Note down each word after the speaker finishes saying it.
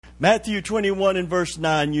Matthew 21 and verse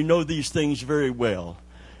 9, you know these things very well.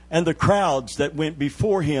 And the crowds that went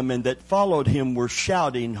before him and that followed him were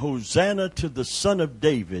shouting, Hosanna to the Son of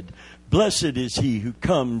David. Blessed is he who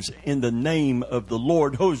comes in the name of the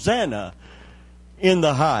Lord. Hosanna in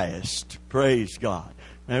the highest. Praise God.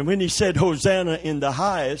 And when he said Hosanna in the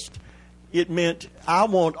highest, it meant I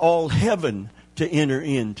want all heaven to enter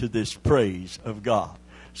into this praise of God.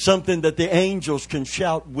 Something that the angels can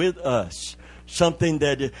shout with us. Something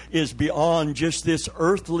that is beyond just this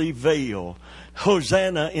earthly veil.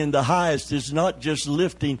 Hosanna in the highest is not just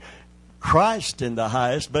lifting Christ in the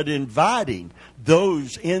highest, but inviting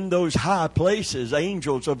those in those high places,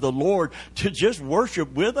 angels of the Lord, to just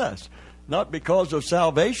worship with us. Not because of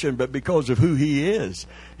salvation, but because of who He is.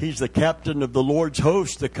 He's the captain of the Lord's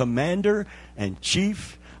host, the commander and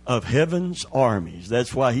chief of heaven's armies.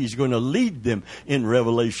 That's why He's going to lead them in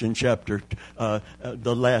Revelation chapter,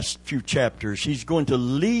 the last few chapters. He's going to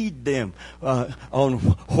lead them on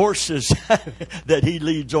horses that He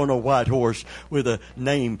leads on a white horse with a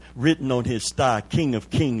name written on his thigh, King of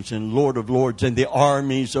Kings and Lord of Lords. And the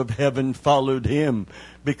armies of heaven followed Him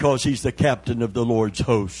because He's the captain of the Lord's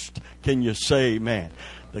host. Can you say amen?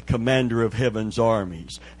 The commander of heaven's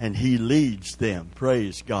armies. And He leads them.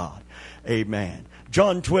 Praise God. Amen.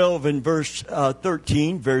 John 12 and verse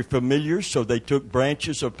 13, very familiar. So they took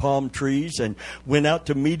branches of palm trees and went out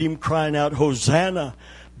to meet Him, crying out, Hosanna,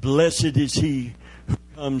 blessed is He who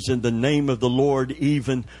comes in the name of the Lord,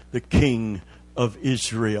 even the King of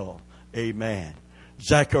Israel. Amen.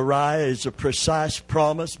 Zechariah is a precise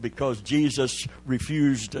promise because Jesus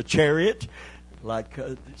refused a chariot like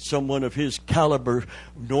someone of his caliber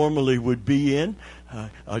normally would be in.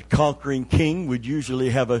 A conquering king would usually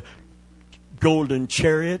have a golden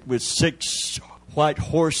chariot with 6 white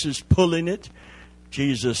horses pulling it.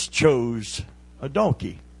 Jesus chose a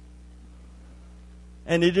donkey.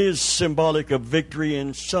 And it is symbolic of victory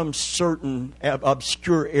in some certain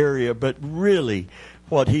obscure area, but really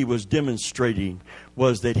what He was demonstrating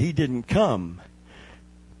was that He didn't come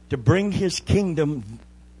to bring His kingdom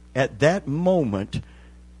at that moment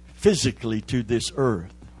physically to this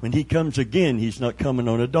earth. When He comes again, He's not coming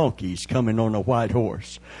on a donkey. He's coming on a white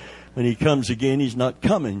horse. When He comes again, He's not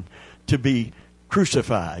coming to be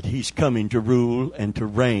crucified. He's coming to rule and to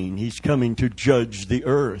reign. He's coming to judge the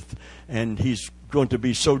earth. And He's going to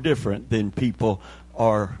be so different than people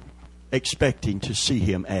are expecting to see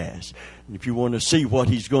Him as. And if you want to see what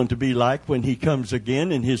He's going to be like when He comes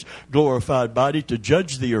again in His glorified body to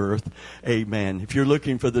judge the earth, amen. If you're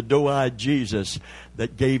looking for the doe-eyed Jesus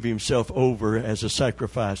that gave Himself over as a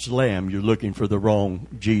sacrificed lamb, you're looking for the wrong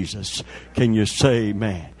Jesus. Can you say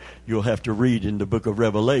amen? You'll have to read in the book of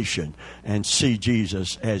Revelation and see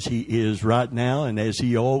Jesus as He is right now and as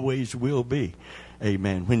He always will be.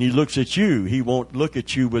 Amen. When He looks at you, He won't look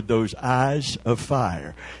at you with those eyes of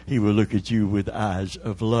fire. He will look at you with eyes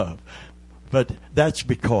of love. But that's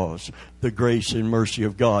because the grace and mercy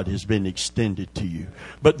of God has been extended to you.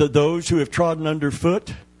 But those who have trodden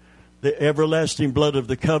underfoot the everlasting blood of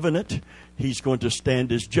the covenant, He's going to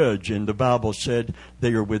stand as judge. And the Bible said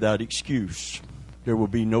they are without excuse. There will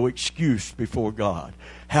be no excuse before God.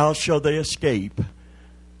 How shall they escape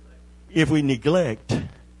if we neglect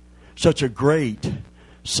such a great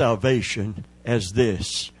salvation as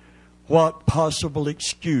this? What possible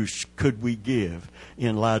excuse could we give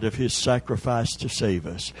in light of His sacrifice to save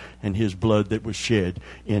us and His blood that was shed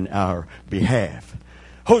in our behalf?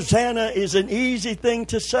 Hosanna is an easy thing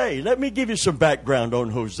to say. Let me give you some background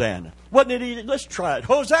on Hosanna. Wasn't it easy? Let's try it.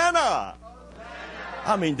 Hosanna!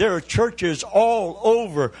 I mean, there are churches all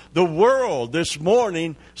over the world this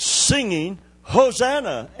morning singing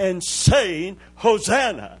Hosanna and saying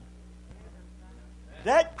Hosanna.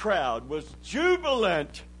 That crowd was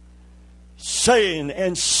jubilant saying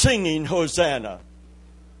and singing Hosanna.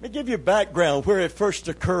 Let me give you background where it first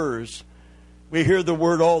occurs. We hear the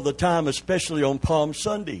word all the time, especially on Palm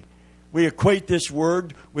Sunday. We equate this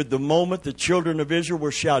word with the moment the children of Israel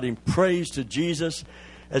were shouting praise to Jesus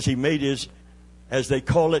as He made His, as they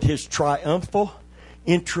call it, His triumphal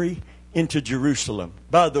entry into Jerusalem.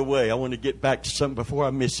 By the way, I want to get back to something before I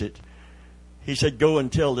miss it. He said, go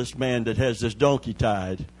and tell this man that has this donkey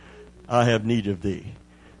tied, I have need of thee.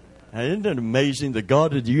 Now, isn't it amazing? The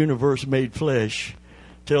God of the universe made flesh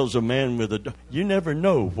tells a man with a... You never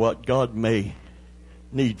know what God may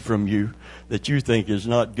need from you that you think is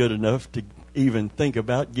not good enough to even think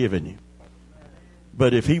about giving Him.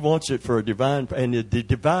 But if He wants it for a divine... And the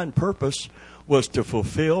divine purpose was to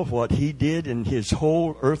fulfill what He did in His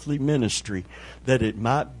whole earthly ministry, that it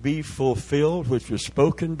might be fulfilled, which was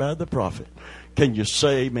spoken by the prophet. Can you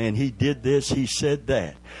say, man, he did this, he said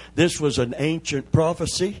that? This was an ancient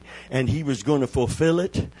prophecy, and he was going to fulfill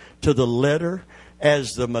it to the letter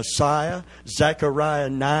as the Messiah. Zechariah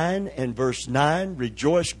 9 and verse 9,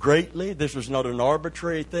 rejoice greatly. This was not an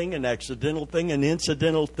arbitrary thing, an accidental thing, an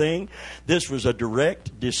incidental thing. This was a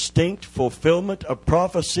direct, distinct fulfillment of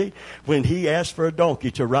prophecy when he asked for a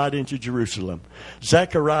donkey to ride into Jerusalem.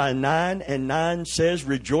 Zechariah 9 and 9 says,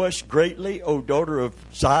 rejoice greatly, O daughter of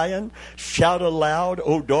Zion. Shout aloud,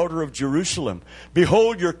 O daughter of Jerusalem.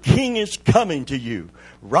 Behold, your king is coming to you.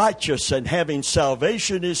 Righteous and having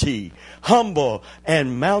salvation is he, humble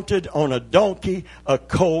and mounted on a donkey, a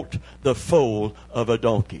colt, the foal of a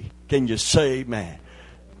donkey. Can you say amen?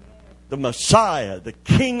 The Messiah, the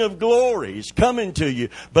King of glory, is coming to you,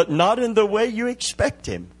 but not in the way you expect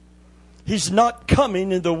him. He's not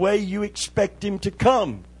coming in the way you expect him to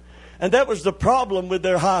come. And that was the problem with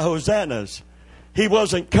their high hosannas. He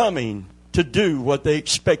wasn't coming to do what they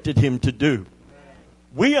expected him to do.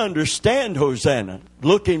 We understand Hosanna,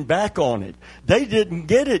 looking back on it. They didn't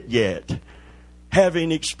get it yet.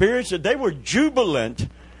 Having experienced it, they were jubilant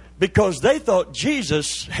because they thought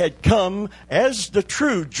Jesus had come as the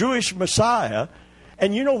true Jewish Messiah.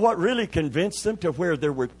 And you know what really convinced them? To where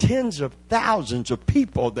there were tens of thousands of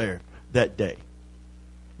people there that day.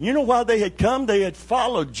 You know why they had come? They had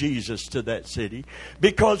followed Jesus to that city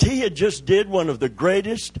because he had just did one of the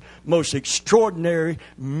greatest, most extraordinary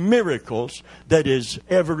miracles that is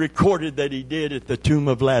ever recorded that he did at the tomb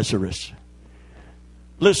of Lazarus.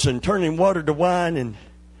 Listen, turning water to wine and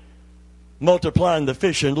multiplying the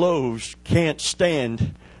fish and loaves can't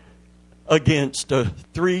stand against a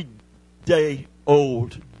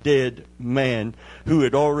 3-day-old dead man who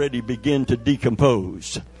had already begun to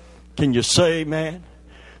decompose. Can you say, man?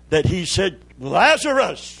 That he said,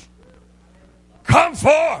 Lazarus, come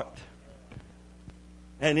forth.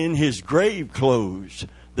 And in his grave clothes,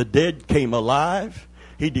 the dead came alive.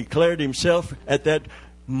 He declared himself at that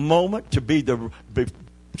moment to be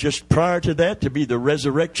just prior to that, to be the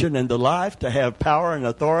resurrection and the life, to have power and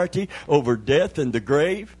authority over death and the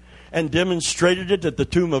grave, and demonstrated it at the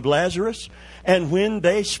tomb of Lazarus. And when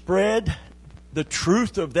they spread the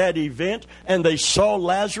truth of that event, and they saw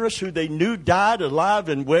Lazarus, who they knew died alive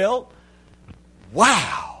and well,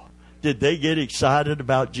 wow, did they get excited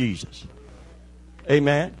about Jesus.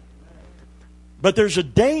 Amen. But there's a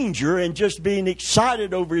danger in just being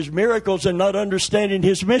excited over his miracles and not understanding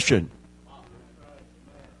his mission.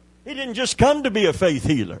 He didn't just come to be a faith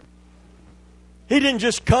healer. He didn't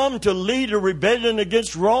just come to lead a rebellion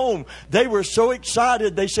against Rome. They were so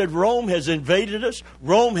excited, they said, Rome has invaded us.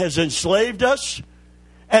 Rome has enslaved us.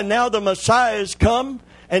 And now the Messiah has come,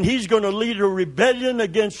 and he's going to lead a rebellion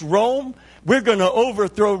against Rome. We're going to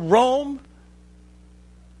overthrow Rome.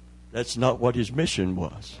 That's not what his mission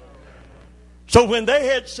was. So when they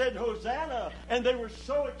had said Hosanna, and they were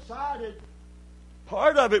so excited,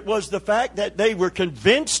 part of it was the fact that they were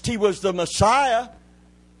convinced he was the Messiah.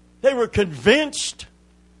 They were convinced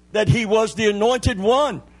that he was the anointed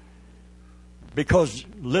one. Because,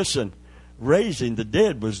 listen, raising the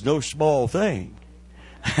dead was no small thing.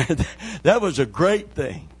 That was a great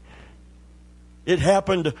thing. It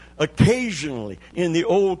happened occasionally in the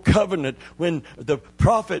Old Covenant when the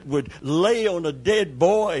prophet would lay on a dead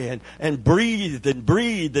boy and breathe and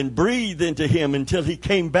breathe and breathe into him until he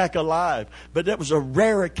came back alive. But that was a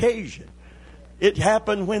rare occasion. It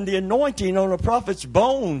happened when the anointing on a prophet's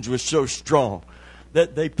bones was so strong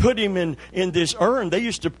that they put him in this urn. They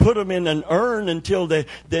used to put him in an urn until they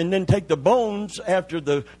then take the bones after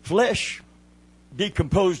the flesh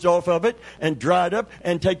decomposed off of it and dried up,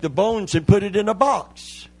 and take the bones and put it in a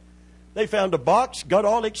box. They found a box, got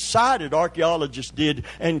all excited, archaeologists did,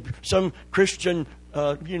 and some Christian,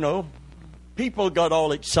 people got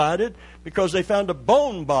all excited because they found a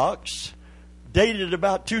bone box dated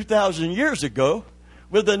about 2,000 years ago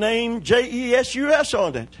with the name Jesus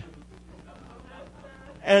on it.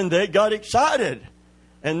 And they got excited.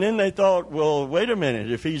 And then they thought, well, wait a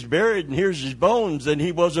minute. If he's buried and here's his bones, then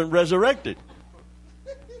he wasn't resurrected.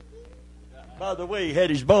 By the way, he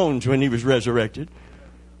had his bones when he was resurrected.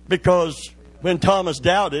 Because when Thomas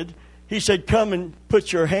doubted, he said, come and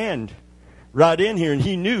put your hand right in here. And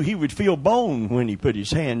he knew he would feel bone when he put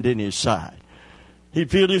his hand in his side.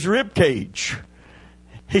 He'd feel his rib cage.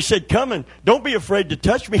 He said, come and don't be afraid to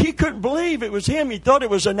touch me. He couldn't believe it was him. He thought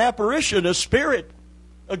it was an apparition, a spirit,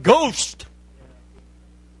 a ghost.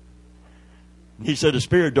 He said, a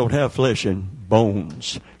spirit don't have flesh and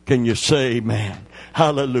bones. Can you say amen?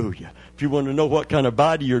 Hallelujah. If you want to know what kind of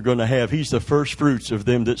body you're going to have, he's the first fruits of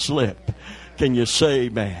them that slept. Can you say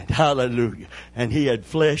amen? Hallelujah. And he had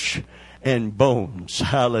flesh and bones.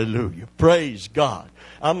 Hallelujah. Praise God.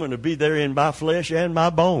 I'm going to be there in my flesh and my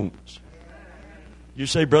bones. You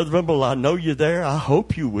say, Brother Vimble, I know you're there. I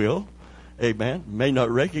hope you will. Amen. May not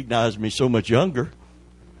recognize me so much younger.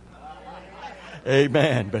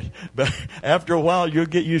 Amen. But after a while, you'll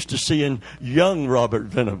get used to seeing young Robert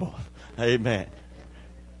Venable. Amen.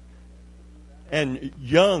 And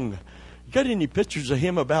young, you got any pictures of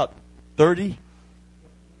him about 30?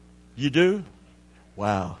 You do?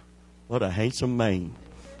 Wow. What a handsome man.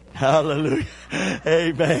 Hallelujah.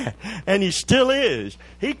 Amen. And he still is.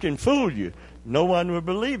 He can fool you. No one would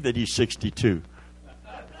believe that he's 62.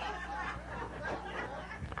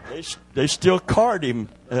 They still card him,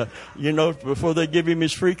 before they give him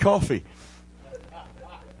his free coffee.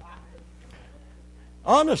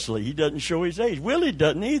 Honestly, he doesn't show his age. Willie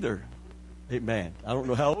doesn't either. Amen. I don't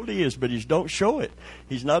know how old he is, but he don't show it.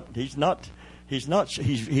 He's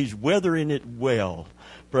weathering it well.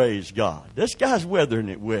 Praise God. This guy's weathering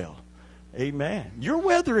it well. Amen. You're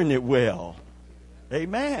weathering it well.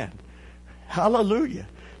 Amen. Hallelujah.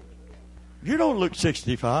 You don't look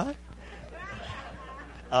 65.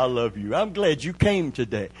 I love you. I'm glad you came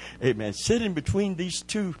today. Amen. Sitting between these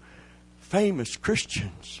two famous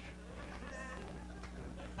Christians.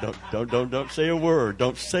 Don't say a word.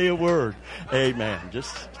 Don't say a word. Amen.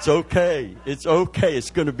 It's okay. It's okay. It's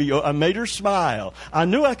going to be. I made her smile. I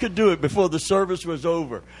knew I could do it before the service was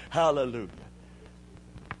over. Hallelujah.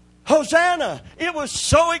 Hosanna. It was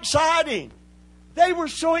so exciting. They were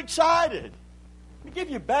so excited. Let me give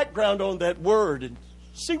you background on that word and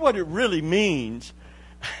see what it really means.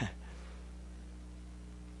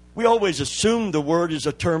 We always assume the word is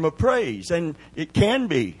a term of praise, and it can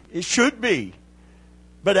be. It should be.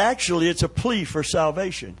 But actually, it's a plea for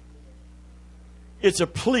salvation. It's a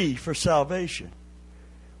plea for salvation.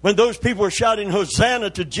 When those people were shouting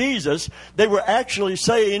Hosanna to Jesus, they were actually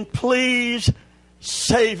saying, please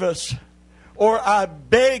save us, or I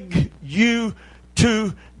beg you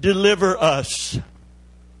to deliver us.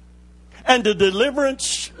 And the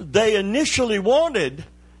deliverance they initially wanted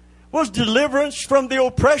was deliverance from the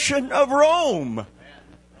oppression of Rome.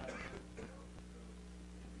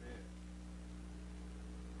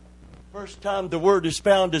 First time the word is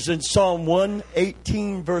found is in Psalm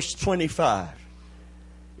 118, verse 25.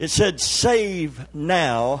 It said, save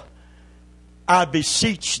now, I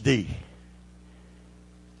beseech thee.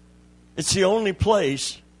 It's the only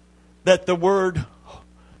place that the word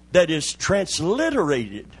that is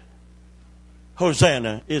transliterated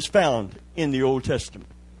Hosanna is found in the Old Testament.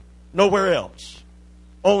 Nowhere else.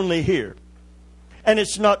 Only here. And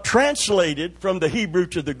it's not translated from the Hebrew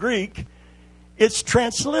to the Greek. It's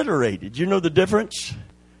transliterated. You know the difference?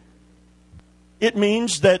 It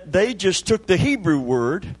means that they just took the Hebrew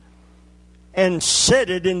word and said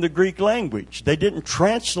it in the Greek language. They didn't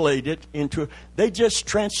translate it into, they just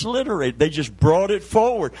transliterated. They just brought it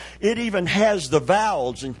forward. It even has the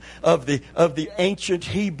vowels of the ancient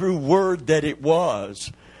Hebrew word that it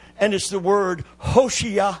was. And it's the word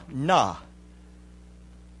Hosanna.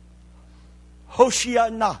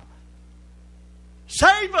 Hosanna.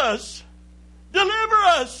 Save us. Deliver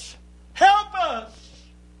us. Help us.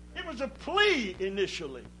 It was a plea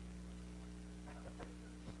initially.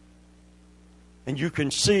 And you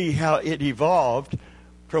can see how it evolved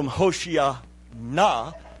from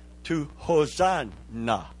Hosanna to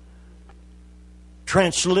Hosanna.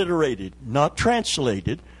 Transliterated, not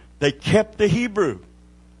translated. They kept the Hebrew.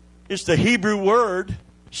 It's the Hebrew word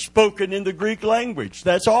spoken in the Greek language.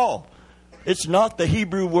 That's all. It's not the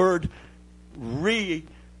Hebrew word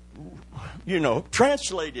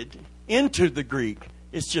translated into the Greek.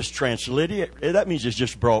 It's just translated. That means it's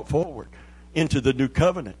just brought forward into the new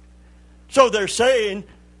covenant. So they're saying,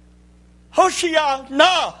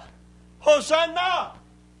 Hosanna, Hosanna.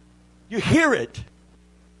 You hear it.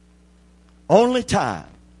 Only time.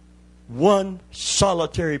 One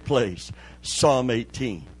solitary place. Psalm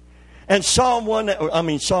 18. And Psalm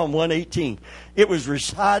 118. It was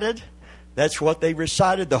recited. That's what they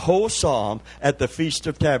recited, the whole psalm, at the Feast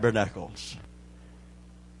of Tabernacles.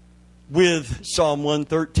 With Psalm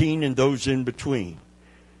 113 and those in between.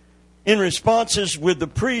 In responses with the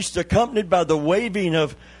priest accompanied by the waving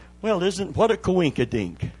of, what a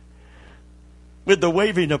coinkydink. With the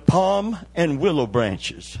waving of palm and willow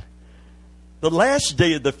branches. The last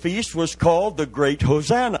day of the feast was called the Great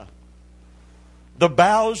Hosanna. The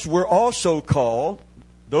boughs were also called,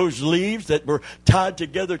 those leaves that were tied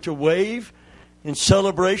together to wave in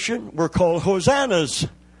celebration were called hosannas.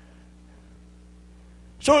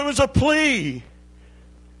 So it was a plea.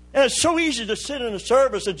 And it's so easy to sit in a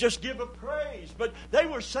service and just give a praise. But they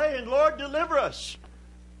were saying, Lord, deliver us.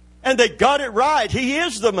 And they got it right. He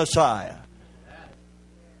is the Messiah.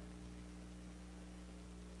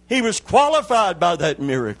 He was qualified by that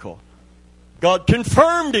miracle. God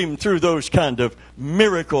confirmed him through those kind of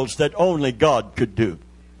miracles that only God could do.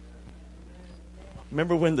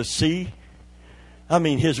 Remember when the sea,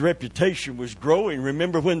 his reputation was growing.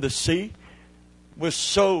 Remember when the sea was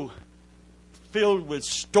so filled with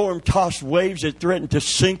storm-tossed waves it threatened to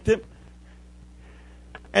sink them?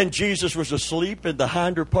 And Jesus was asleep in the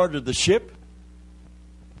hinder part of the ship.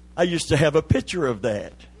 I used to have a picture of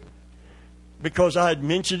that, because I had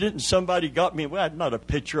mentioned it and somebody got me, not a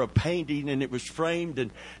picture, a painting, and it was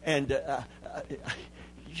framed. And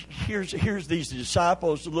here's these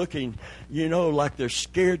disciples looking, like they're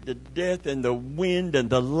scared to death, and the wind and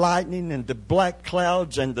the lightning and the black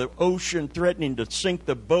clouds and the ocean threatening to sink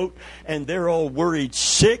the boat, and they're all worried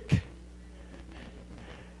sick.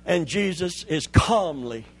 And Jesus is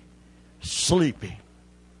calmly sleeping.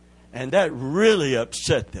 And that really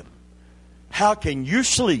upset them. How can you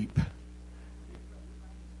sleep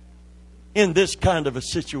in this kind of a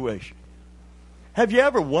situation? Have you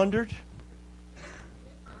ever wondered?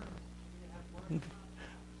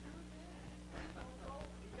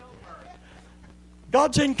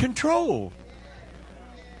 God's in control.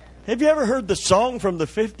 Have you ever heard the song from the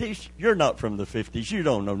 50s? You're not from the 50s. You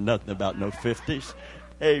don't know nothing about no 50s.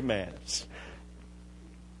 Amen.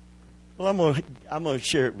 Well, I'm going to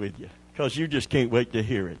share it with you, because you just can't wait to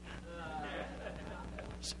hear it.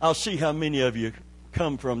 I'll see how many of you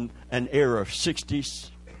come from an era of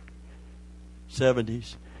 60s,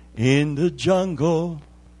 70s. In the jungle.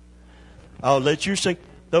 I'll let you sing.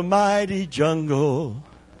 The mighty jungle.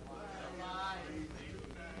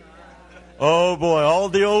 Oh boy, all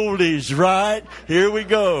the oldies, right? Here we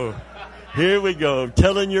go.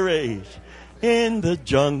 Telling your age. In the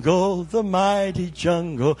jungle, the mighty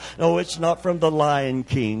jungle. No, it's not from the Lion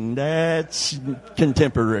King. That's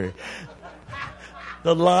contemporary.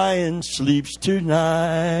 The lion sleeps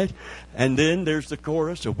tonight. And then there's the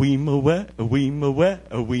chorus. A wee ma wet, a wee ma wet,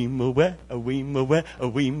 a wee ma wet, a wee ma wet, a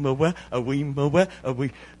wee ma wet, a wee ma wet, a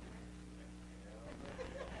wee.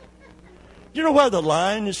 You know why the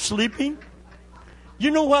lion is sleeping?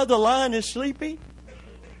 You know why the lion is sleeping?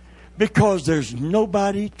 Because there's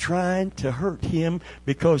nobody trying to hurt him,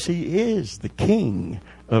 because he is the king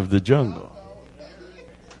of the jungle.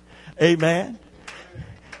 Amen.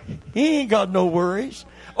 He ain't got no worries.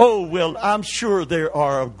 Oh, well, I'm sure there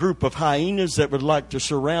are a group of hyenas that would like to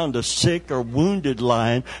surround a sick or wounded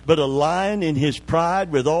lion, but a lion in his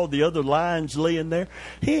pride with all the other lions laying there,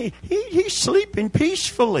 he's sleeping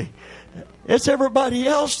peacefully. It's everybody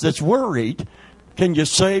else that's worried. Can you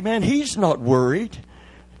say, man, he's not worried?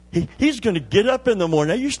 He's going to get up in the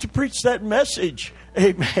morning. I used to preach that message.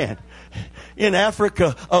 Amen. In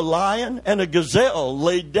Africa, a lion and a gazelle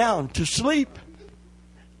laid down to sleep.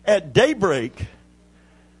 At daybreak,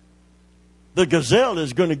 the gazelle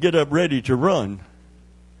is going to get up ready to run.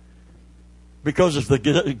 Because if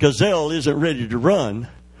the gazelle isn't ready to run,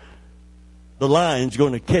 the lion's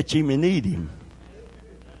going to catch him and eat him.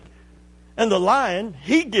 And the lion,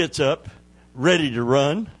 he gets up ready to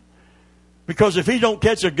run. Because if he don't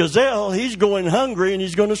catch a gazelle, he's going hungry and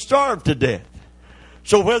he's going to starve to death.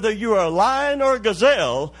 So whether you are a lion or a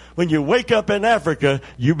gazelle, when you wake up in Africa,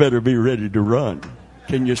 you better be ready to run.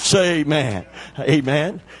 Can you say amen?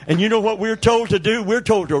 Amen. And you know what we're told to do? We're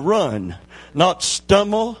told to run. Not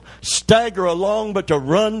stumble, stagger along, but to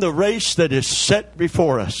run the race that is set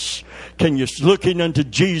before us. Can you, looking unto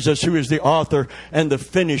Jesus, who is the author and the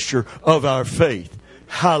finisher of our faith.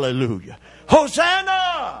 Hallelujah.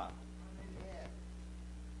 Hosanna!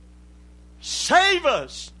 Save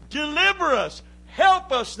us, deliver us,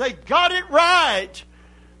 help us. They got it right,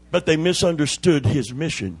 but they misunderstood his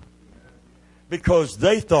mission, because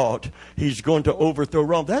they thought he's going to overthrow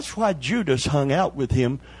Rome. That's why Judas hung out with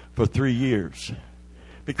him for 3 years.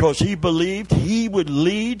 Because he believed he would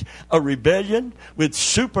lead a rebellion with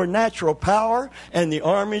supernatural power and the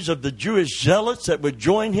armies of the Jewish zealots that would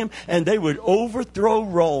join him, and they would overthrow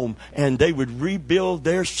Rome, and they would rebuild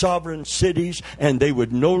their sovereign cities, and they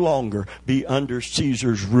would no longer be under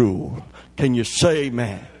Caesar's rule. Can you say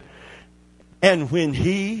amen? And when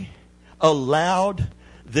he allowed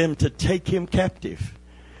them to take him captive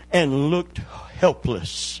and looked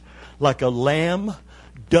helpless like a lamb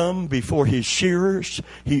dumb before his shearers,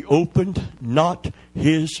 he opened not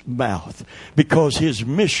his mouth, because his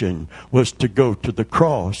mission was to go to the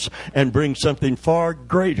cross and bring something far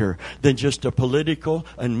greater than just a political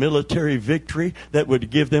and military victory that would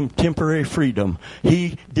give them temporary freedom.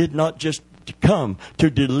 He did not just come to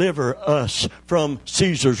deliver us from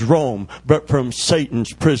Caesar's Rome, but from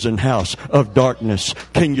Satan's prison house of darkness.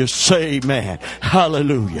 Can you say amen?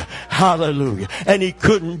 Hallelujah. Hallelujah. And he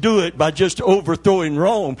couldn't do it by just overthrowing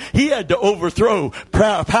Rome. He had to overthrow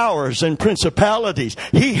powers and principalities.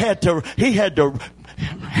 He had to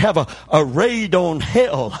have a raid on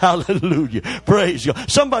hell. Hallelujah. Praise God.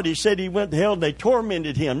 Somebody said he went to hell and they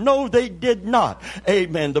tormented him. No, they did not.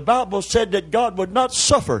 Amen. The Bible said that God would not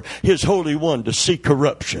suffer his Holy One to see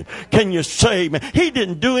corruption. Can you say amen? He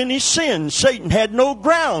didn't do any sin. Satan had no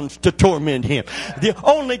grounds to torment him. The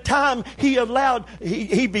only time he allowed,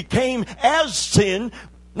 he became as sin,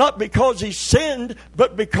 not because he sinned,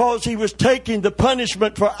 but because he was taking the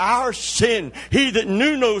punishment for our sin. He that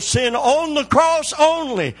knew no sin on the cross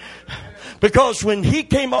only. Because when he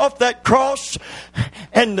came off that cross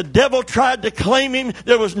and the devil tried to claim him,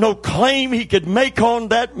 there was no claim he could make on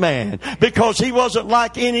that man. Because he wasn't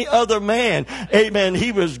like any other man. Amen.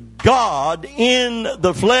 He was God in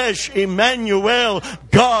the flesh, Emmanuel,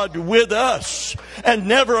 God with us. And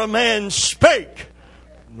never a man spake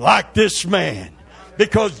like this man.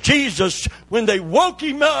 Because Jesus, when they woke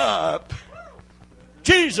him up,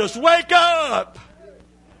 Jesus, wake up!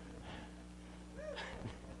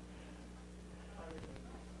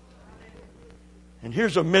 And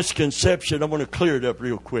here's a misconception. I want to clear it up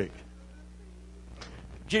real quick.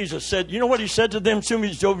 Jesus said, you know what he said to them as soon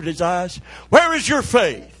as he opened his eyes? Where is your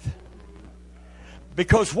faith?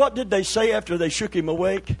 Because what did they say after they shook him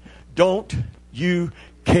awake? Don't you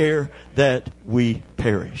care that we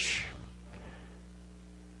perish?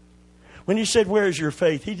 When he said, where is your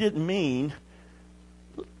faith? He didn't mean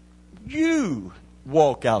you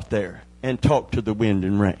walk out there and talk to the wind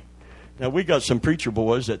and rain. Now, we got some preacher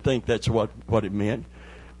boys that think that's what it meant.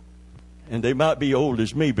 And they might be old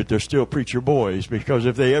as me, but they're still preacher boys. Because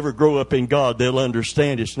if they ever grow up in God, they'll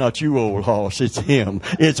understand it's not you, old hoss. It's Him.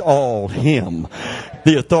 It's all Him.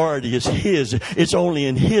 The authority is His. It's only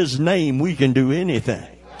in His name we can do anything.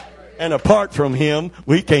 And apart from Him,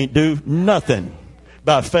 we can't do nothing.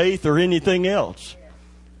 By faith or anything else.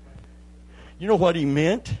 You know what he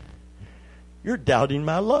meant? You're doubting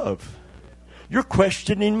my love. You're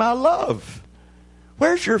questioning my love.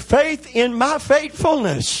 Where's your faith in my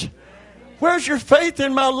faithfulness? Where's your faith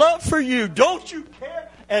in my love for you? Don't you care?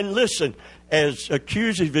 And listen, as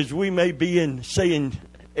accusative as we may be in saying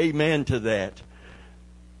amen to that,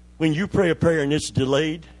 when you pray a prayer and it's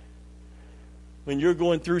delayed, when you're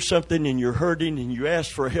going through something and you're hurting and you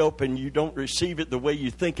ask for help and you don't receive it the way you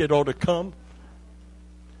think it ought to come,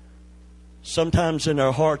 sometimes in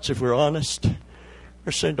our hearts, if we're honest,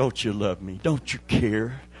 we're saying, don't you love me? Don't you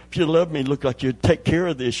care? If you love me, look like you'd take care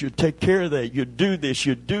of this, you'd take care of that, you'd do this,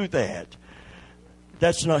 you'd do that.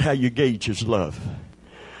 That's not how you gauge His love.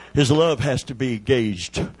 His love has to be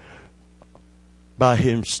gauged by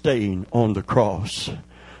Him staying on the cross,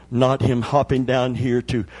 not Him hopping down here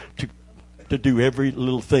to do every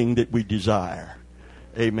little thing that we desire.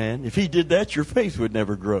 Amen. If He did that, your faith would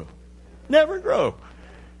never grow. Never grow.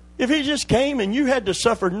 If He just came and you had to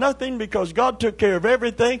suffer nothing because God took care of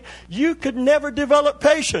everything, you could never develop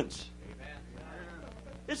patience.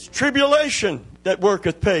 It's tribulation that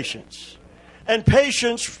worketh patience. And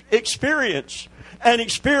patience experience. And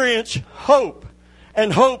experience hope.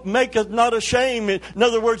 And hope maketh not ashamed. In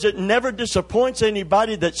other words, it never disappoints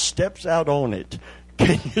anybody that steps out on it.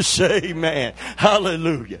 Can you say amen?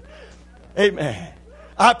 Hallelujah. Amen.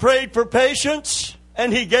 I prayed for patience,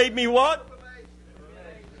 and He gave me what?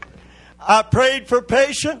 I prayed for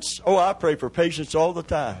patience. Oh, I pray for patience all the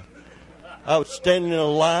time. I was standing in a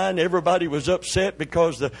line. Everybody was upset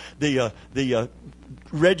because the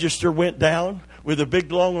register went down with a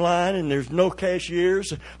big long line, and there's no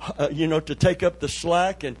cashiers, to take up the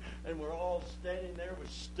slack, and we're all standing there with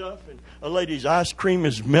stuff, and a lady's ice cream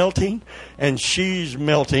is melting, and she's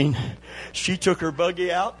melting. She took her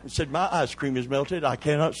buggy out and said, my ice cream is melted. I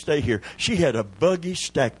cannot stay here. She had a buggy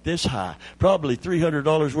stacked this high, probably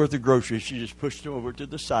 $300 worth of groceries. She just pushed them over to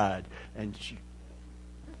the side, and she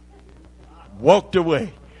walked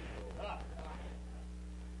away.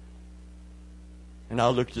 And I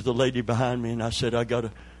looked at the lady behind me, and I said, I got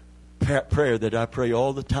a prayer that I pray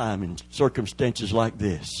all the time in circumstances like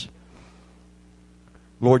this.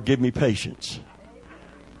 Lord, give me patience.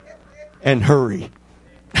 And hurry.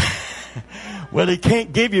 Well, He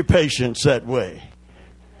can't give you patience that way.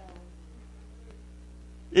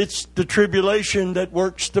 It's the tribulation that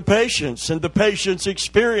works the patience, and the patience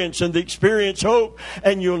experience, and the experience hope.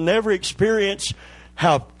 And you'll never experience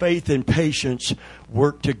how faith and patience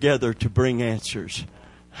work together to bring answers.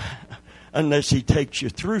 Unless He takes you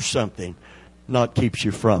through something, not keeps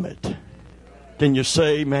you from it. Can you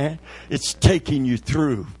say amen? It's taking you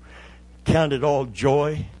through. Count it all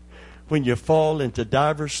joy when you fall into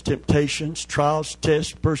diverse temptations, trials,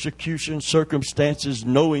 tests, persecutions, circumstances,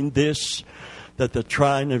 knowing this, that the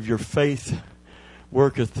trying of your faith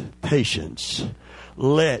worketh patience.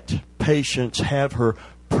 Let patience have her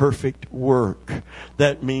perfect work.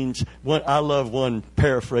 That means, I love one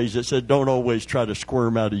paraphrase that said, don't always try to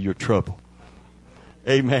squirm out of your trouble.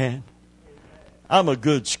 Amen. I'm a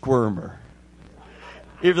good squirmer.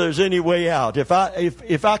 If there's any way out, if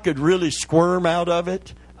I could really squirm out of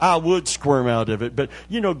it, I would squirm out of it. But,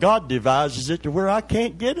 God devises it to where I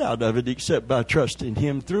can't get out of it except by trusting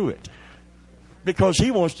Him through it. Because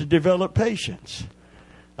He wants to develop patience.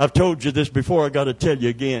 I've told you this before. I got to tell you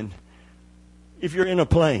again. If you're in a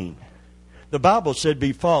plane, the Bible said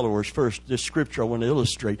be followers first. This scripture I want to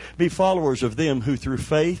illustrate. Be followers of them who through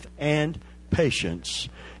faith and patience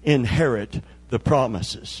inherit the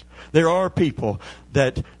promises. There are people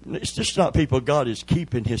that, it's just not people God is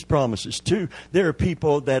keeping His promises to. There are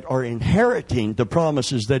people that are inheriting the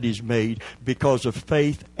promises that He's made because of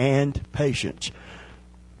faith and patience.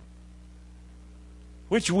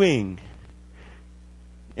 Which wing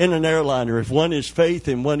in an airliner, if one is faith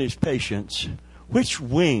and one is patience, which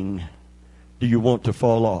wing do you want to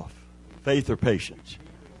fall off? Faith or patience?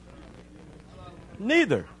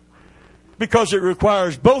 Neither. Because it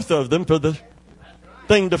requires both of them for the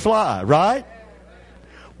thing to fly, right?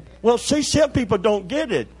 Well, see, some people don't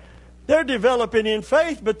get it. They're developing in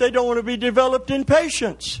faith, but they don't want to be developed in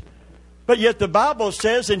patience. But yet the Bible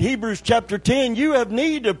says in Hebrews chapter 10, you have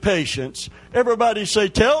need of patience. Everybody say,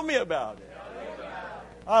 tell me about it.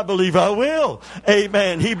 I believe I will.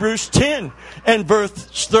 Amen. Hebrews 10 and verse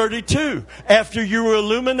 32. After you were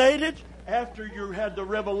illuminated, after you had the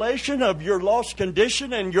revelation of your lost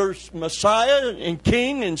condition and your Messiah and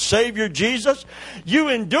King and Savior Jesus, you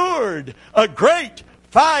endured a great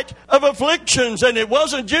fight of afflictions. And it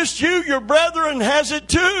wasn't just you, your brethren has it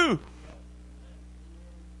too.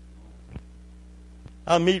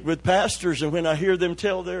 I meet with pastors, and when I hear them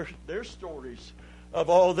tell their stories of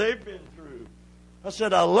all they've been through, I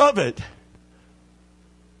said, I love it.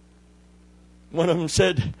 One of them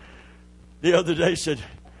said the other day, said,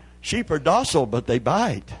 sheep are docile, but they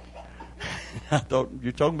bite. I thought,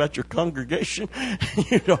 you're talking about your congregation?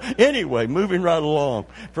 Anyway, moving right along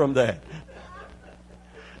from that.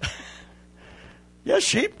 Yes,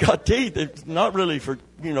 sheep got teeth. It's not really for,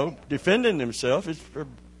 defending themselves. It's for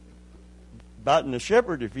biting the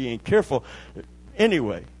shepherd if he ain't careful.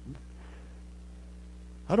 Anyway,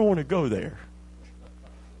 I don't want to go there.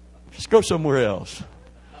 Just go somewhere else.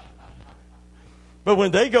 But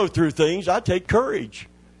when they go through things, I take courage.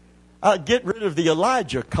 I get rid of the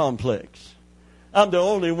Elijah complex. I'm the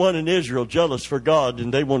only one in Israel jealous for God,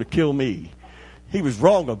 and they want to kill me. He was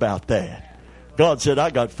wrong about that. God said, I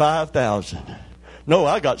got 5,000. No,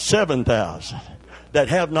 I got 7,000 that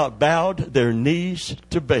have not bowed their knees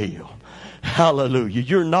to Baal. Hallelujah.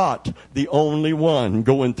 You're not the only one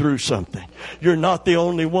going through something. You're not the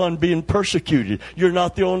only one being persecuted. You're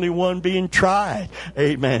not the only one being tried.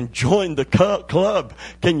 Amen. Join the club.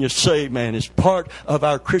 Can you say, man, it's part of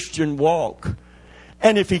our Christian walk.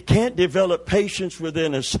 And if He can't develop patience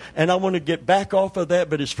within us, and I want to get back off of that,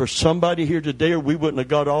 but it's for somebody here today or we wouldn't have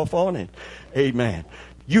got off on it. Amen.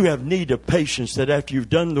 You have need of patience, that after you've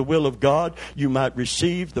done the will of God, you might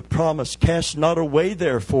receive the promise. Cast not away,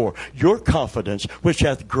 therefore, your confidence, which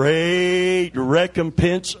hath great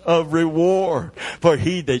recompense of reward. For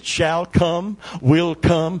he that shall come will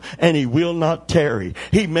come, and he will not tarry.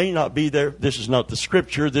 He may not be there. This is not the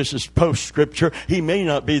scripture. This is post-scripture. He may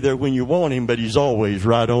not be there when you want him, but he's always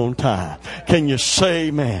right on time. Can you say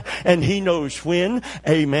amen? And he knows when,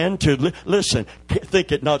 amen, to listen.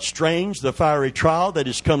 Think it not strange, the fiery trial that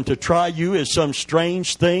is come to try you, as some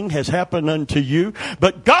strange thing has happened unto you.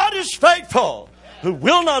 But God is faithful, who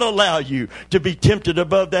will not allow you to be tempted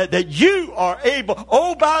above that you are able.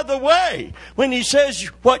 Oh, by the way, when He says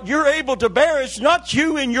what you're able to bear, it's not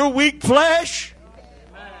you in your weak flesh.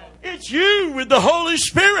 It's you with the Holy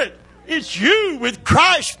Spirit. It's you with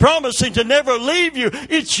Christ promising to never leave you.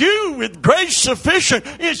 It's you with grace sufficient.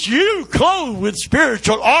 It's you clothed with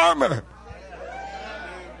spiritual armor.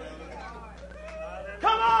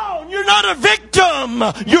 Come on, you're not a victim.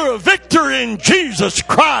 You're a victor in Jesus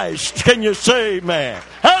Christ. Can you say amen?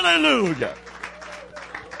 Hallelujah.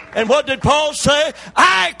 And what did Paul say?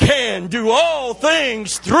 I can do all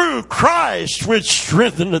things through Christ, which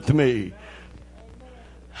strengtheneth me.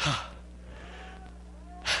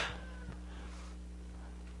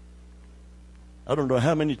 I don't know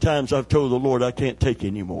how many times I've told the Lord I can't take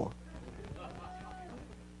anymore.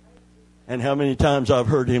 And how many times I've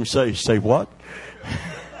heard him say what?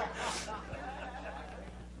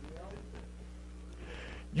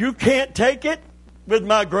 You can't take it with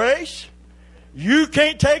my grace. You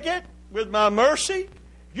can't take it with my mercy.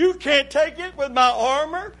 You can't take it with my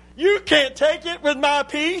armor. You can't take it with my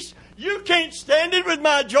peace. You can't stand it with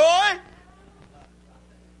my joy.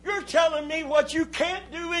 You're telling me what you can't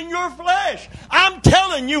do in your flesh. I'm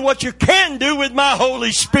telling you what you can do with my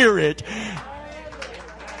Holy Spirit.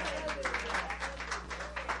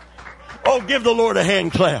 Oh, give the Lord a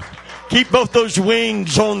hand clap. Keep both those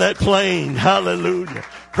wings on that plane. Hallelujah.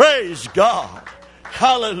 Praise God.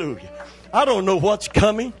 Hallelujah. I don't know what's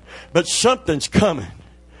coming, but something's coming.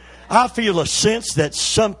 I feel a sense that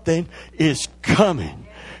something is coming.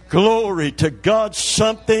 Glory to God.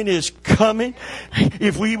 Something is coming.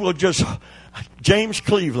 If we will just... James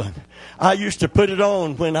Cleveland. I used to put it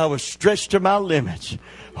on when I was stretched to my limits.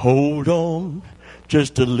 Hold on.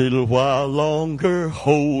 Just a little while longer,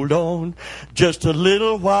 hold on. Just a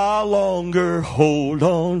little while longer, hold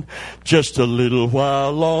on. Just a little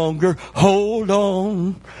while longer, hold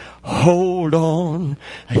on. Hold on.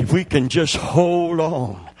 If we can just hold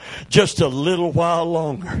on just a little while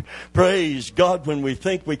longer. Praise God. When we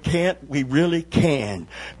think we can't, we really can,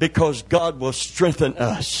 because God will strengthen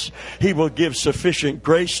us. He will give sufficient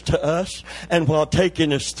grace to us, and while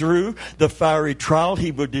taking us through the fiery trial,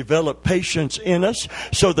 He will develop patience in us,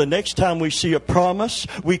 so the next time we see a promise,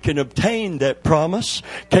 we can obtain that promise.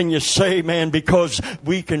 Can you say amen? Because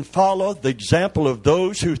we can follow the example of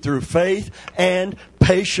those who through faith and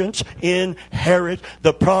patience inherit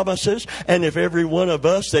the promises. And if every one of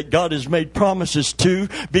us that God has made promises to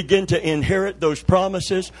begin to inherit those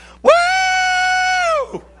promises,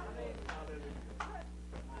 woo!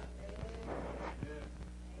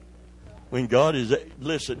 When God is,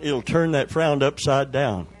 listen, it'll turn that frown upside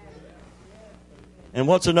down. And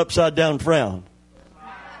what's an upside down frown?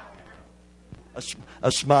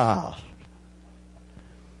 A smile.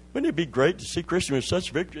 Wouldn't it be great to see Christians with such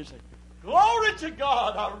victory? Say, glory to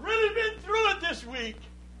God, I've really been through it this week.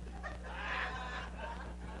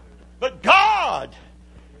 But God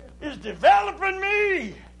is developing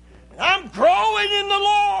me. I'm growing in the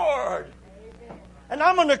Lord. And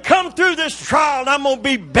I'm going to come through this trial and I'm going to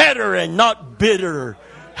be better and not bitter.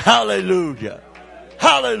 Hallelujah.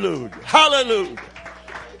 Hallelujah. Hallelujah.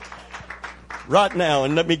 Right now,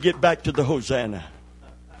 and let me get back to the Hosanna.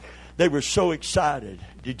 They were so excited.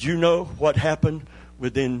 Did you know what happened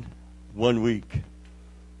within 1 week?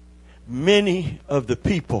 Many of the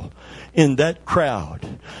people in that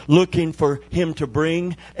crowd looking for Him to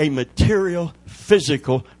bring a material,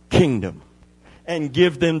 physical kingdom and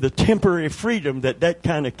give them the temporary freedom that that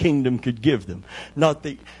kind of kingdom could give them, not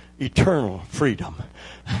the eternal freedom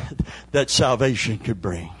that salvation could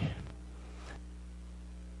bring.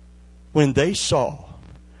 When they saw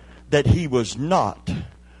that He was not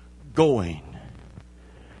going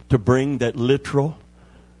to bring that literal,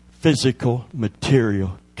 physical,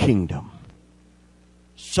 material kingdom,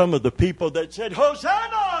 some of the people that said,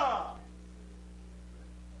 Hosanna,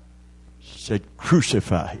 said,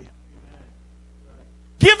 crucify Him.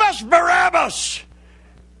 Give us Barabbas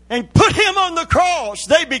and put Him on the cross.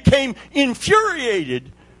 They became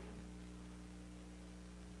infuriated.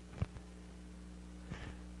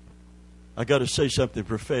 I got to say something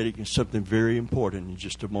prophetic and something very important in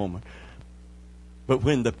just a moment. But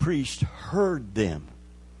when the priest heard them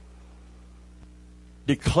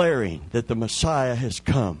declaring that the Messiah has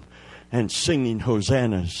come and singing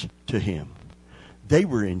hosannas to Him, they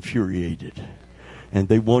were infuriated. And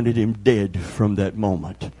they wanted Him dead from that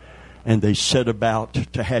moment. And they set about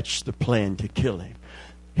to hatch the plan to kill Him.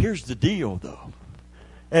 Here's the deal, though.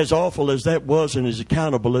 As awful as that was and as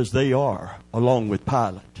accountable as they are, along with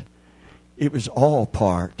Pilate, it was all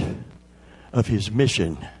part of His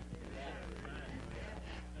mission.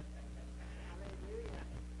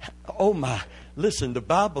 Oh my, listen, the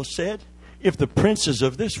Bible said, if the princes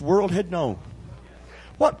of this world had known.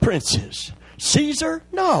 What princes? Caesar?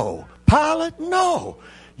 No. Pilate? No.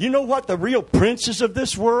 You know what the real princes of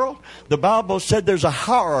this world? The Bible said there's a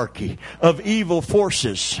hierarchy of evil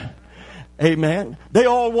forces. Amen. They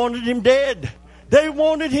all wanted Him dead. They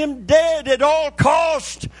wanted Him dead at all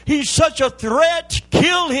cost. He's such a threat.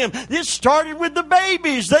 Kill Him. This started with the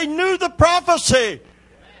babies. They knew the prophecy.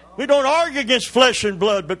 We don't argue against flesh and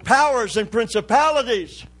blood, but powers and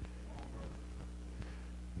principalities.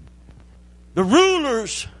 The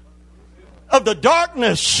rulers of the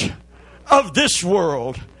darkness of this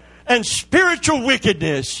world and spiritual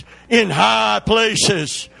wickedness in high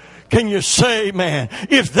places. Can you say, man,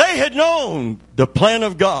 if they had known the plan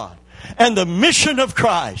of God and the mission of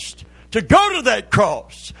Christ to go to that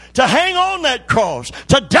cross, to hang on that cross,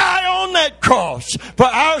 to die on that cross for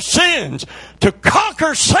our sins, to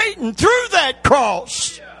conquer Satan through that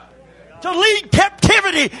cross, to lead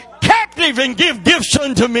captivity captive and give gifts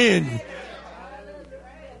unto men.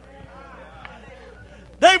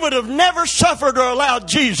 They would have never suffered or allowed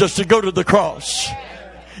Jesus to go to the cross.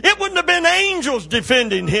 It wouldn't have been angels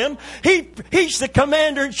defending him. He's the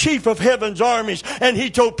commander-in-chief of heaven's armies, and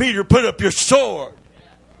he told Peter, put up your sword.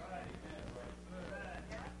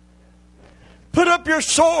 Put up your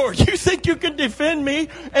sword. You think you can defend me?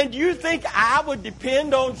 And you think I would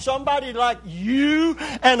depend on somebody like you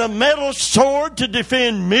and a metal sword to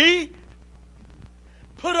defend me?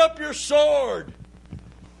 Put up your sword.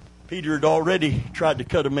 Peter had already tried to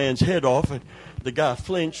cut a man's head off, and the guy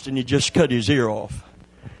flinched, and he just cut his ear off.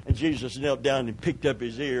 And Jesus knelt down and picked up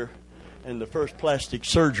his ear, and the first plastic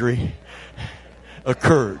surgery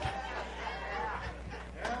occurred.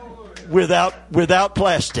 Without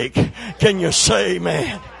plastic. Can you say,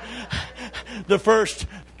 man? The first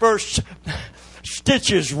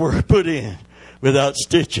stitches were put in without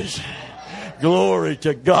stitches. Glory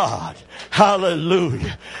to God.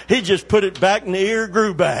 Hallelujah. He just put it back and the ear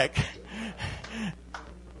grew back.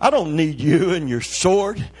 I don't need you and your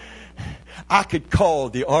sword. I could call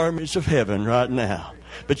the armies of heaven right now.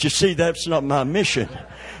 But you see, that's not my mission.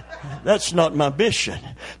 That's not my mission.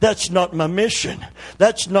 That's not my mission.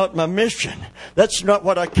 That's not my mission. That's not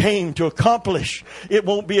what I came to accomplish. It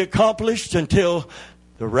won't be accomplished until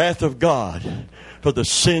the wrath of God for the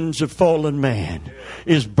sins of fallen man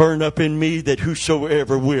is burned up in me, that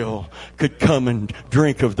whosoever will could come and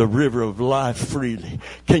drink of the river of life freely.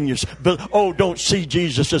 Can you? Don't see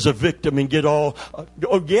Jesus as a victim and get all.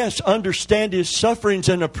 Oh yes, understand his sufferings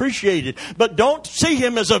and appreciate it, but don't see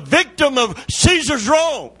him as a victim of Caesar's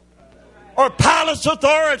Rome, or Pilate's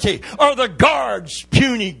authority, or the guards,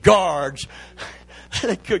 puny guards.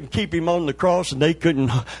 They couldn't keep him on the cross, and they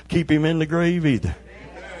couldn't keep him in the grave either.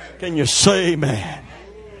 Can you say amen?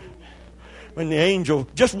 When the angel,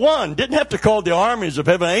 just one, didn't have to call the armies of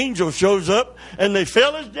heaven. An angel shows up, and they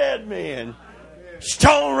fell as dead men.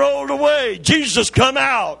 Stone rolled away. Jesus come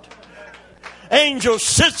out. Angel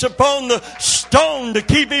sits upon the stone to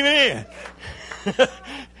keep him in.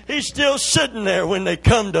 He's still sitting there when they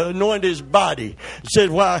come to anoint his body. He said,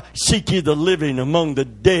 why seek ye the living among the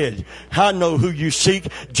dead? I know who you seek,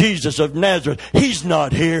 Jesus of Nazareth. He's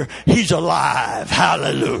not here. He's alive.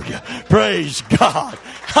 Hallelujah. Praise God.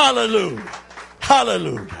 Hallelujah.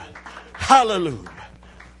 Hallelujah. Hallelujah.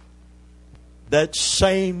 That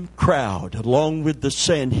same crowd, along with the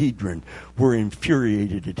Sanhedrin, were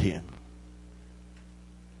infuriated at him.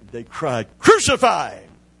 They cried, crucify him.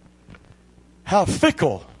 How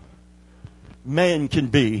fickle man can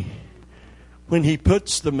be when he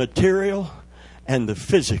puts the material and the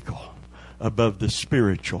physical above the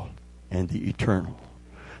spiritual and the eternal.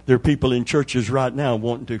 There are people in churches right now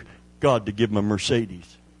wanting God to give them a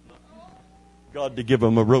Mercedes, God to give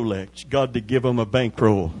them a Rolex, God to give them a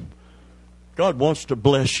bankroll. God wants to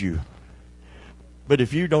bless you, but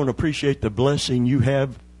if you don't appreciate the blessing you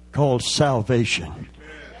have called salvation,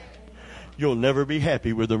 you'll never be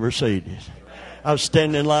happy with a Mercedes. I was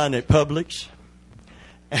standing in line at Publix,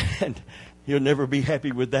 and you'll never be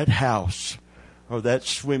happy with that house or that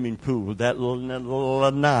swimming pool, that little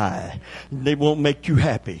lanai. They won't make you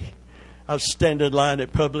happy. I was standing in line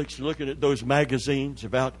at Publix looking at those magazines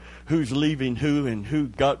about who's leaving who and who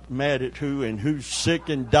got mad at who and who's sick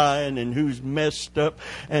and dying and who's messed up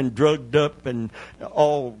and drugged up and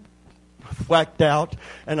all whacked out.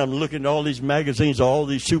 And I'm looking at all these magazines, all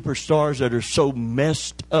these superstars that are so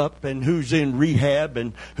messed up, and who's in rehab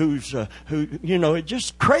and who's it's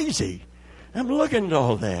just crazy. I'm looking at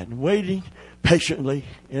all that and waiting patiently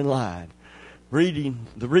in line, reading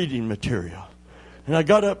the reading material. And I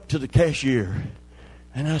got up to the cashier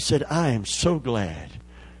and I said, I am so glad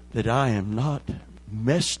that I am not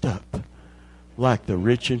messed up like the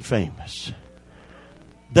rich and famous.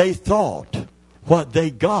 They thought what they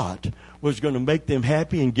got was going to make them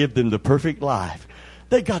happy and give them the perfect life.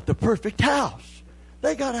 They got the perfect house.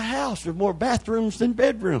 They got a house with more bathrooms than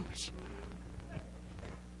bedrooms.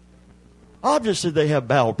 Obviously, they have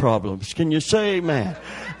bowel problems. Can you say amen?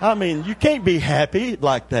 I mean, you can't be happy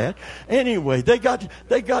like that. Anyway, they got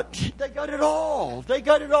it all. They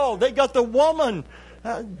got it all. They got the woman.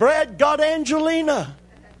 Brad got Angelina.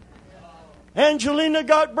 Angelina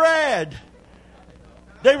got Brad.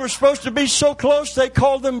 They were supposed to be so close, they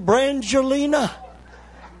called them Brangelina.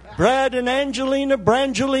 Brad and Angelina,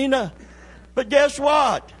 Brangelina. But guess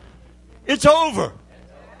what? It's over.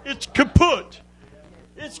 It's kaput.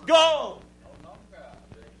 It's gone.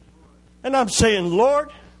 And I'm saying,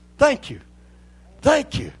 Lord, Thank you.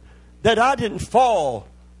 Thank you that I didn't fall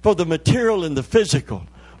for the material and the physical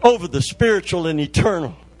over the spiritual and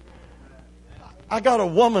eternal. I got a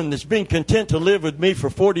woman that's been content to live with me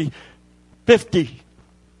for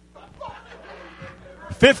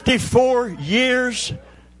 54 years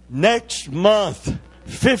next month.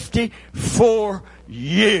 54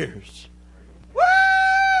 years.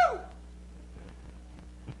 Woo!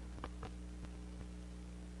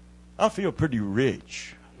 I feel pretty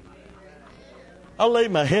rich. I lay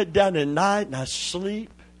my head down at night and I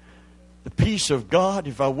sleep. The peace of God.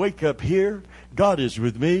 If I wake up here, God is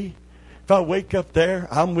with me. If I wake up there,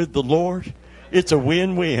 I'm with the Lord. It's a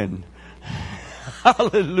win-win.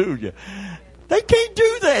 Hallelujah. They can't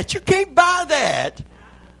do that. You can't buy that.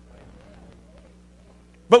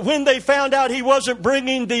 But when they found out he wasn't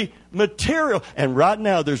bringing the material, and right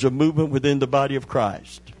now there's a movement within the body of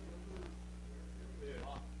Christ.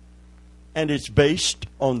 And it's based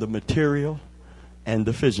on the material and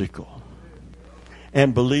the physical.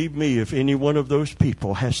 And believe me, if any one of those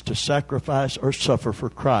people has to sacrifice or suffer for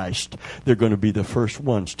Christ, they're going to be the first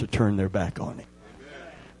ones to turn their back on him.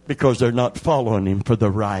 Because they're not following him for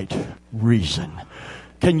the right reason.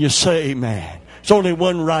 Can you say amen? There's only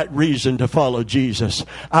one right reason to follow Jesus.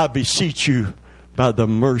 I beseech you by the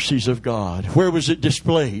mercies of God. Where was it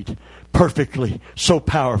displayed? Perfectly, so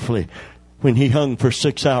powerfully, when he hung for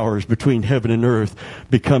 6 hours between heaven and earth,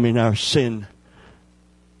 becoming our sin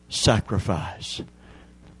sacrifice.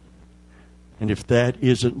 And if that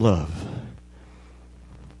isn't love,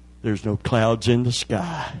 there's no clouds in the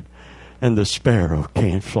sky, and the sparrow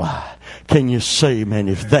can't fly. Can you say, man,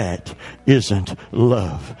 if that isn't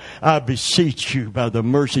love? I beseech you by the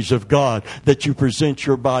mercies of God that you present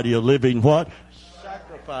your body a living what?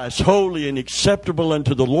 Sacrifice, holy and acceptable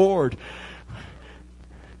unto the Lord,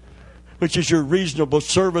 which is your reasonable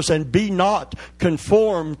service. And be not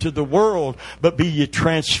conformed to the world, but be ye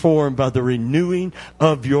transformed by the renewing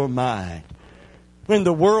of your mind. When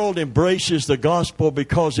the world embraces the gospel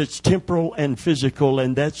because it's temporal and physical,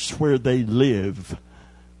 and that's where they live,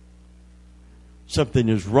 something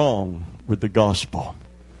is wrong with the gospel.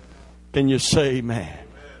 Can you say amen?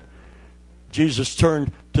 Jesus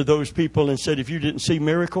turned to those people and said, if you didn't see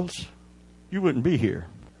miracles, you wouldn't be here.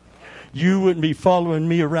 You wouldn't be following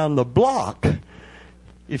me around the block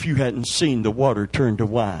if you hadn't seen the water turn to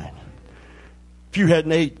wine. If you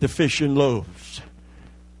hadn't ate the fish and loaves.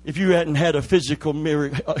 If you hadn't had a physical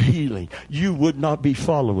miracle healing, you would not be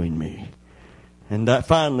following me. And that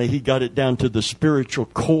finally he got it down to the spiritual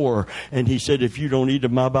core. And he said, if you don't eat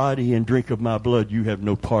of my body and drink of my blood, you have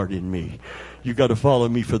no part in me. You got to follow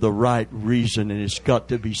me for the right reason. And it's got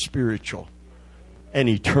to be spiritual and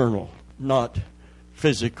eternal, not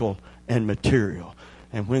physical and material.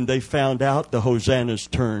 And when they found out, the Hosannas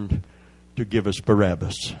turned to give us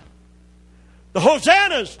Barabbas. The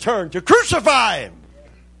Hosannas turned to crucify him.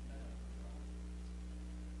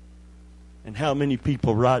 And how many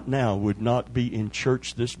people right now would not be in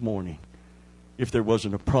church this morning if there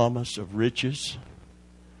wasn't a promise of riches,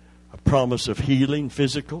 a promise of healing,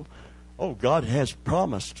 physical? Oh, God has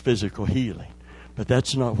promised physical healing, but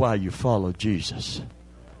that's not why you follow Jesus.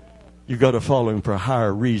 You've got to follow him for a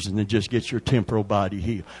higher reason than just get your temporal body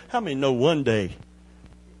healed. How many know one day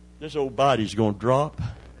this old body's going to drop?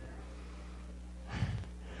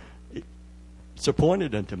 It's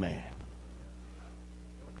appointed unto man.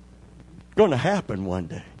 Going to happen one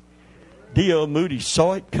day. D.L. Moody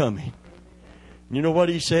saw it coming. You know what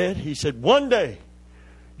he said? He said, one day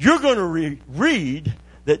you're going to read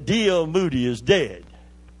that D.L. Moody is dead.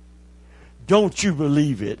 Don't you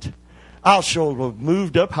believe it? I shall have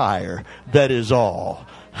moved up higher. That is all.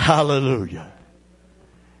 Hallelujah.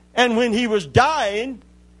 And when he was dying,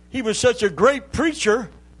 he was such a great preacher,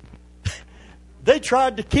 they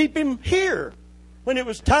tried to keep him here when it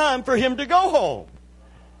was time for him to go home.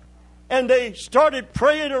 And they started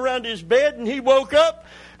praying around his bed, and he woke up,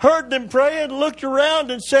 heard them praying, looked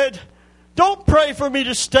around and said, don't pray for me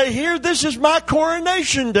to stay here. This is my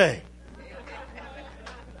coronation day.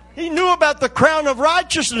 He knew about the crown of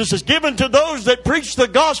righteousness is given to those that preach the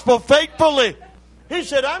gospel faithfully. He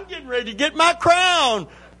said, I'm getting ready to get my crown.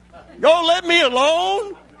 Y'all let me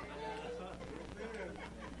alone.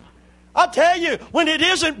 I tell you, when it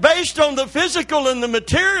isn't based on the physical and the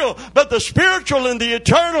material, but the spiritual and the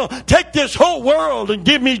eternal, take this whole world and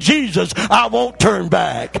give me Jesus. I won't turn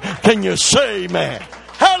back. Can you say amen?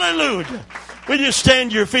 Hallelujah. Will you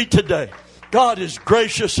stand to your feet today? God is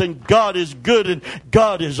gracious and God is good and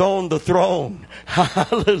God is on the throne.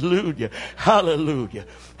 Hallelujah. Hallelujah.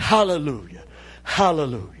 Hallelujah.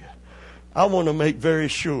 Hallelujah. I want to make very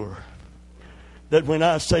sure that when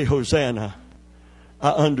I say Hosanna, I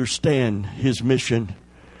understand His mission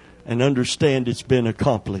and understand it's been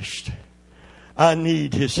accomplished. I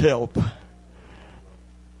need His help,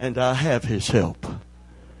 and I have His help.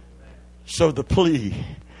 So the plea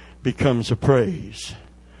becomes a praise.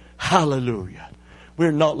 Hallelujah.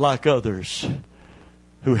 We're not like others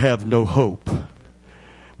who have no hope.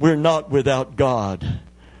 We're not without God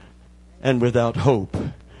and without hope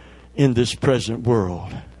in this present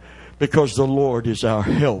world, because the Lord is our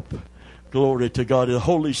help. Glory to God. The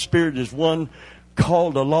Holy Spirit is one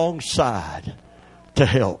called alongside to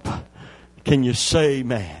help. Can you say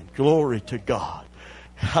amen? Glory to God.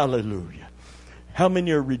 Hallelujah. How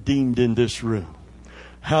many are redeemed in this room?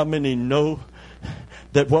 How many know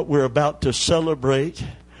that what we're about to celebrate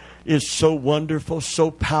is so wonderful,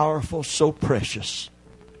 so powerful, so precious?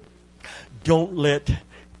 Don't let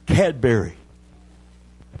Cadbury,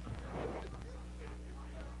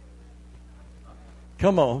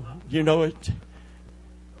 come on, you know it.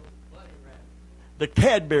 The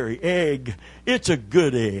Cadbury egg, it's a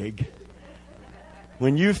good egg.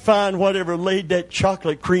 When you find whatever laid that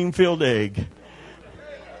chocolate cream-filled egg,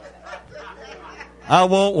 I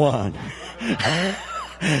want one.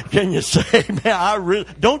 Can you say, man,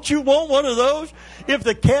 don't you want one of those? If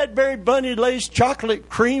the Cadbury bunny lays chocolate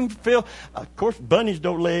cream filled, of course bunnies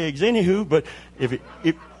don't lay eggs anywho, but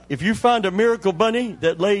if you find a miracle bunny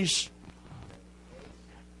that lays,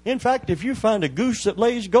 in fact, if you find a goose that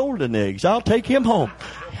lays golden eggs, I'll take him home.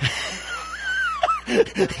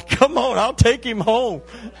 Come on, I'll take him home.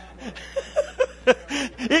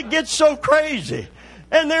 It gets so crazy.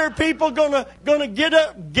 And there are people gonna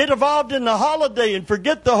get involved in the holiday and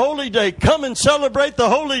forget the holy day. Come and celebrate the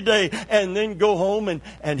holy day, and then go home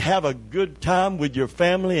and have a good time with your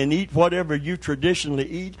family and eat whatever you traditionally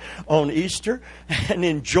eat on Easter and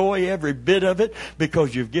enjoy every bit of it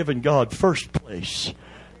because you've given God first place.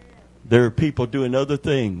 There are people doing other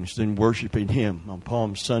things than worshiping Him on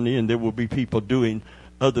Palm Sunday, and there will be people doing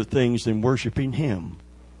other things than worshiping Him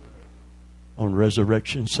on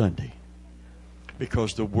Resurrection Sunday.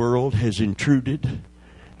 Because the world has intruded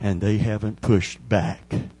and they haven't pushed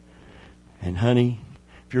back. And honey,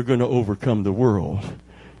 if you're going to overcome the world,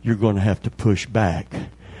 you're going to have to push back.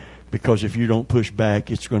 Because if you don't push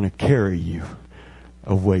back, it's going to carry you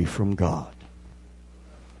away from God.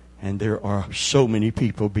 And there are so many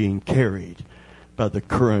people being carried by the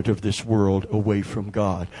current of this world away from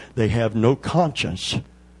God. They have no conscience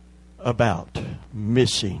about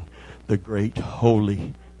missing the great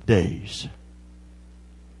holy days.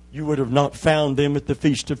 You would have not found them at the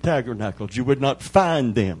Feast of Tabernacles. You would not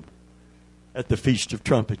find them at the Feast of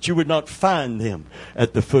Trumpets. You would not find them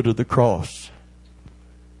at the foot of the cross.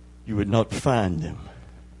 You would not find them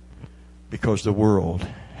because the world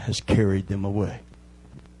has carried them away.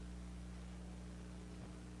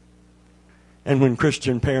 And when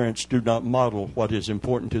Christian parents do not model what is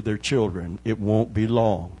important to their children, it won't be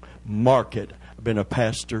long. Mark it. I've been a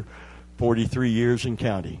pastor 43 years and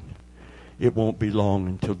counting. It won't be long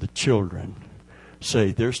until the children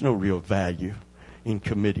say, there's no real value in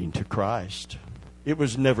committing to Christ. It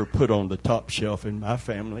was never put on the top shelf in my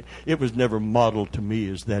family. It was never modeled to me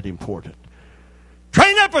as that important.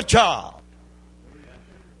 Train up a child.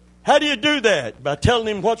 How do you do that? By telling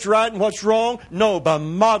him what's right and what's wrong? No, by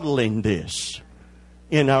modeling this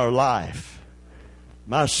in our life.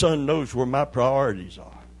 My son knows where my priorities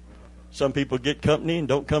are. Some people get company and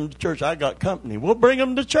don't come to church. I got company. We'll bring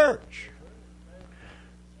them to church.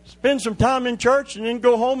 Spend some time in church and then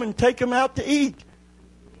go home and take them out to eat.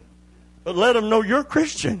 But let them know you're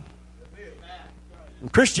Christian.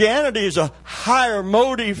 And Christianity is a higher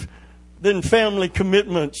motive than family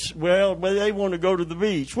commitments. Well, they want to go to the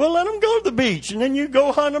beach. Well, let them go to the beach, and then you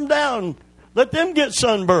go hunt them down. Let them get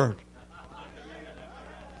sunburned.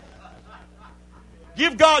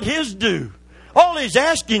 Give God His due. All He's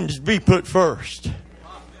asking is to be put first.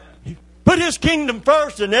 Put His kingdom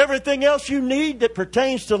first, and everything else you need that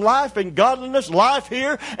pertains to life and godliness, life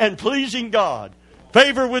here, and pleasing God.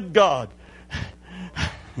 Favor with God.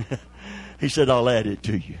 He said, I'll add it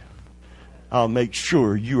to you. I'll make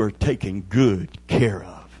sure you are taken good care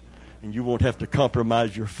of. And you won't have to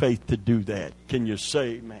compromise your faith to do that. Can you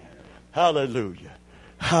say amen? Hallelujah.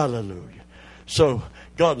 Hallelujah. So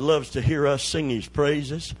God loves to hear us sing His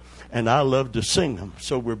praises, and I love to sing them.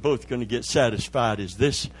 So we're both going to get satisfied as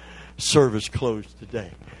this service closed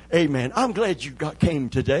today. Amen. I'm glad you came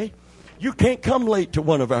today. You can't come late to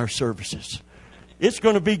one of our services. It's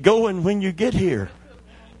going to be going when you get here.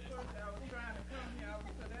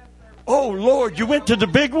 Oh, Lord, you went to the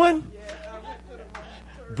big one?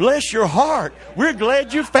 Bless your heart. We're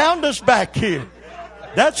glad you found us back here.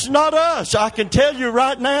 That's not us. I can tell you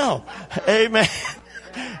right now. Amen.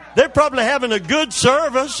 They're probably having a good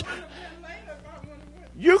service.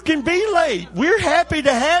 You can be late. We're happy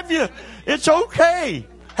to have you. It's okay.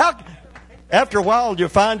 After a while, you'll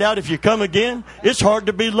find out if you come again, it's hard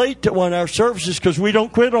to be late to one of our services because we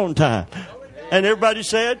don't quit on time. And everybody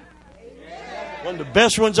said, one of the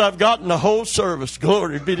best ones I've got in the whole service.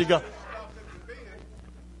 Glory be to God.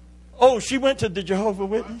 Oh, she went to the Jehovah's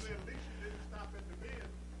Witness?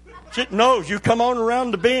 No, you come on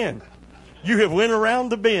around the bend. You have went around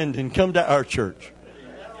the bend and come to our church.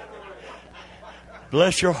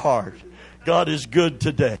 Bless your heart. God is good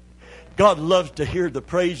today. God loves to hear the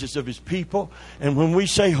praises of His people. And when we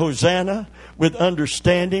say Hosanna with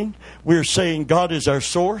understanding, we're saying God is our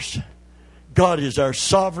source, God is our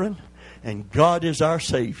sovereign, and God is our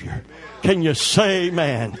Savior. Can you say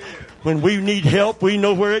amen? When we need help, we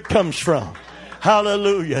know where it comes from.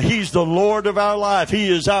 Hallelujah. He's the Lord of our life. He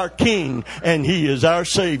is our King and He is our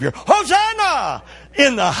Savior. Hosanna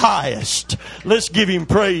in the highest. Let's give Him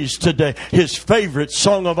praise today. His favorite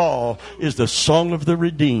song of all is the Song of the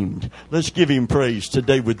Redeemed. Let's give Him praise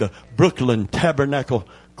today with the Brooklyn Tabernacle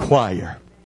Choir.